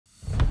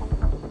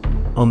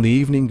On the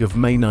evening of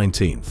May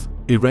 19,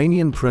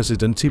 Iranian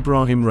President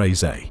Ebrahim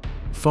Raisi,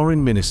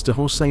 Foreign Minister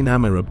Hossein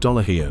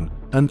Amir-Abdollahian,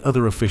 and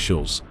other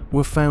officials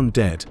were found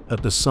dead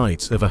at the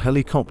site of a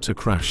helicopter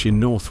crash in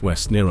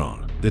northwest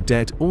Iran. The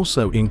dead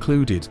also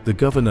included the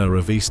governor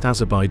of East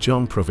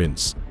Azerbaijan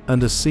province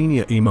and a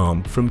senior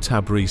imam from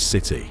Tabriz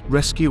city.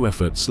 Rescue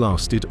efforts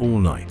lasted all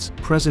night.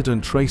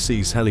 President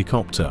Raisi's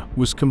helicopter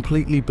was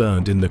completely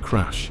burned in the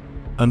crash.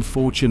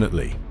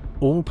 Unfortunately,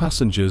 all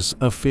passengers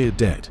are feared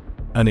dead,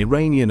 an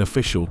Iranian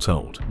official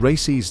told.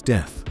 Raisi's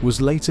death was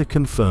later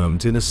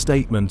confirmed in a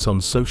statement on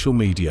social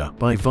media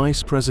by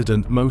Vice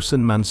President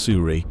Mohsen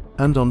Mansouri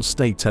and on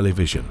state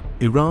television.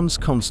 Iran's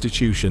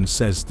constitution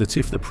says that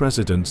if the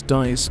president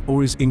dies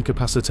or is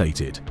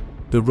incapacitated,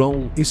 the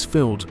role is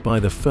filled by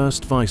the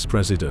first vice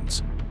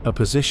president, a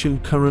position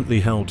currently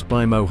held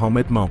by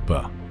Mohammad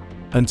Mokbar,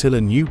 until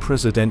a new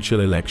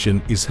presidential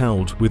election is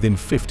held within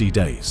 50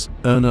 days.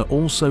 IRNA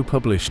also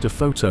published a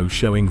photo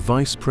showing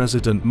Vice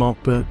President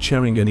Mokbar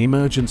chairing an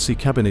emergency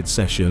cabinet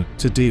session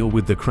to deal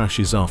with the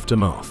crash's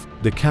aftermath.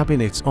 The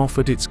cabinet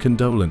offered its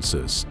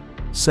condolences,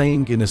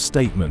 saying in a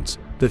statement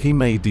that he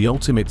made the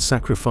ultimate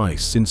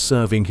sacrifice in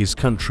serving his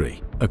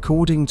country,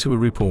 according to a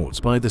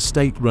report by the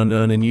state-run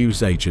IRNA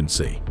news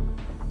agency.